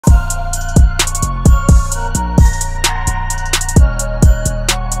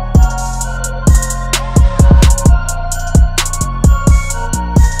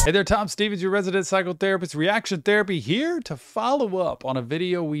Hey there, Tom Stevens, your resident psychotherapist. Reaction Therapy here to follow up on a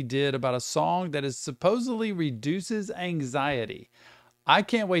video we did about a song that is supposedly reduces anxiety. I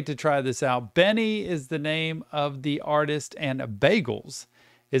can't wait to try this out. BENEE is the name of the artist and Bagels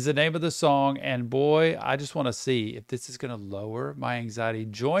is the name of the song. And boy, I just want to see if this is going to lower my anxiety.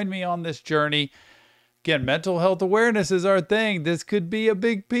 Join me on this journey. Again, mental health awareness is our thing. This could be a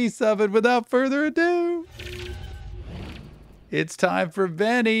big piece of it. Without further ado, it's time for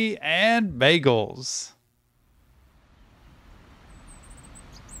BENEE and Bagels.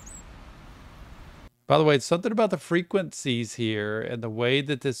 By the way, it's something about the frequencies here and the way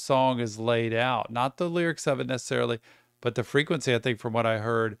that this song is laid out. Not the lyrics of it necessarily, but the frequency, I think, from what I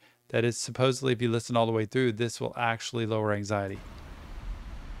heard, that is supposedly, if you listen all the way through, this will actually lower anxiety.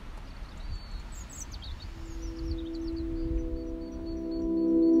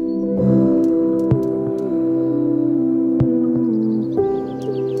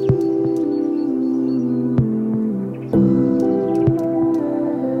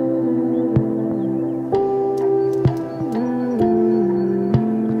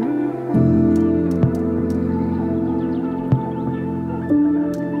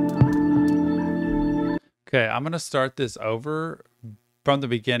 Okay, I'm going to start this over from the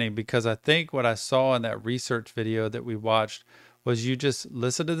beginning because I think what I saw in that research video that we watched was you just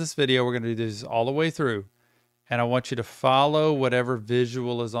listen to this video. We're going to do this all the way through. And I want you to follow whatever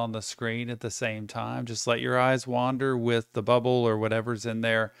visual is on the screen at the same time. Just let your eyes wander with the bubble or whatever's in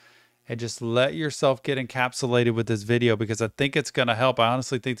there. And just let yourself get encapsulated with this video because I think it's going to help. I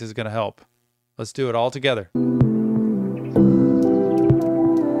honestly think this is going to help. Let's do it all together.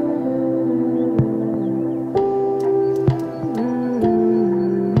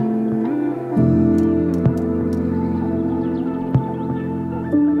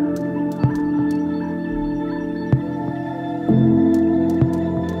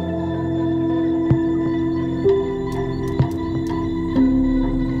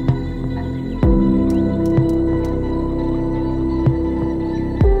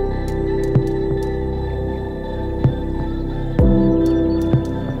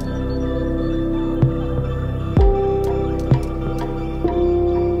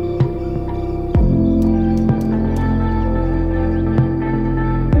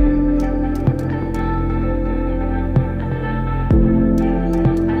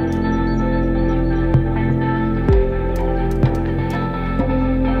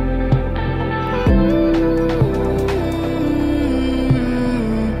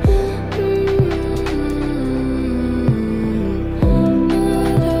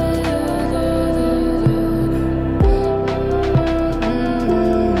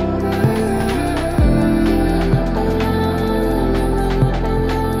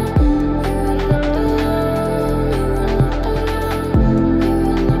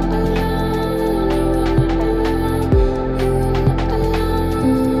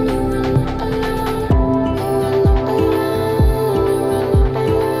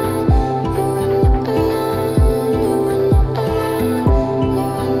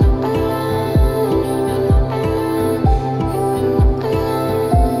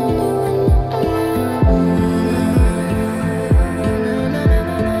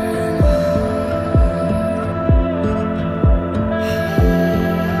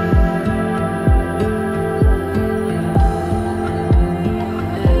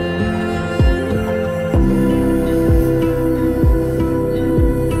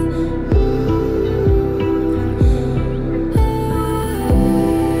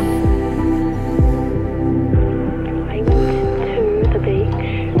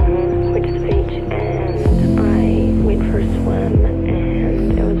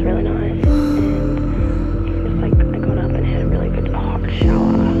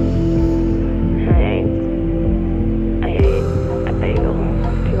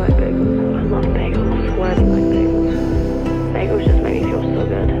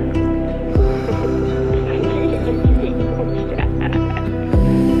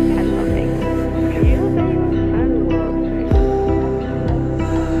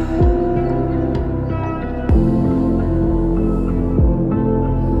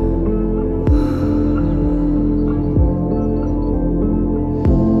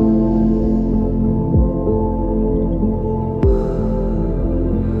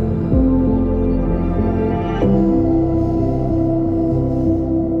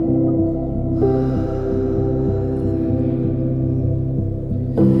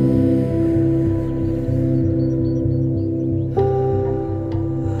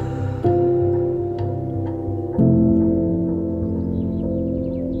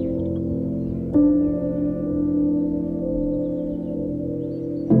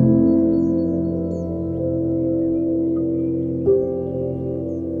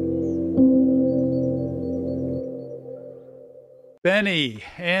 BENEE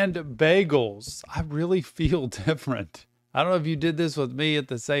and Bagels. I really feel different. I don't know if you did this with me at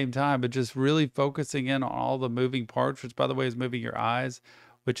the same time, but just really focusing in on all the moving parts, which by the way is moving your eyes,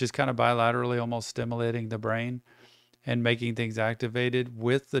 which is kind of bilaterally almost stimulating the brain and making things activated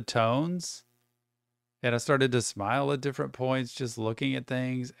with the tones. And I started to smile at different points, just looking at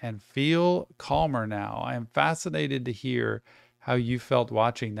things and feel calmer now. I am fascinated to hear how you felt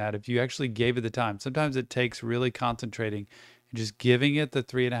watching that. If you actually gave it the time, sometimes it takes really concentrating and just giving it the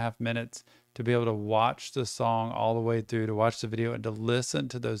 3.5 minutes to be able to watch the song all the way through, to watch the video and to listen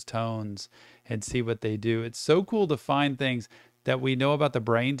to those tones and see what they do. It's so cool to find things that we know about the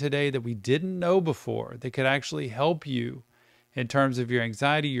brain today that we didn't know before that could actually help you in terms of your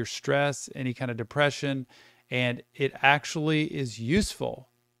anxiety, your stress, any kind of depression. And it actually is useful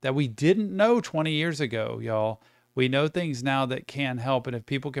that we didn't know 20 years ago, y'all. We know things now that can help. And if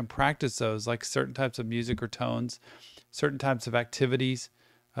people can practice those, like certain types of music or tones, certain types of activities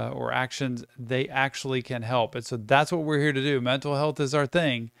or actions, they actually can help. And so that's what we're here to do. Mental health is our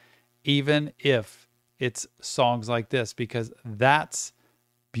thing, even if it's songs like this, because that's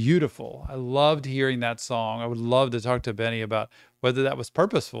beautiful. I loved hearing that song. I would love to talk to BENEE about whether that was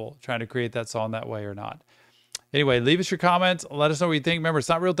purposeful, trying to create that song that way or not. Anyway, leave us your comments. Let us know what you think. Remember, it's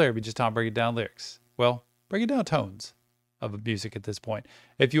not real therapy, just Tom breaking down lyrics. Well, breaking down tones of music at this point.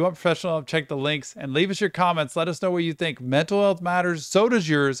 If you want professional help, check the links and leave us your comments. Let us know what you think. Mental health matters. So does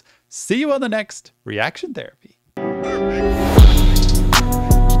yours. See you on the next Reaction Therapy.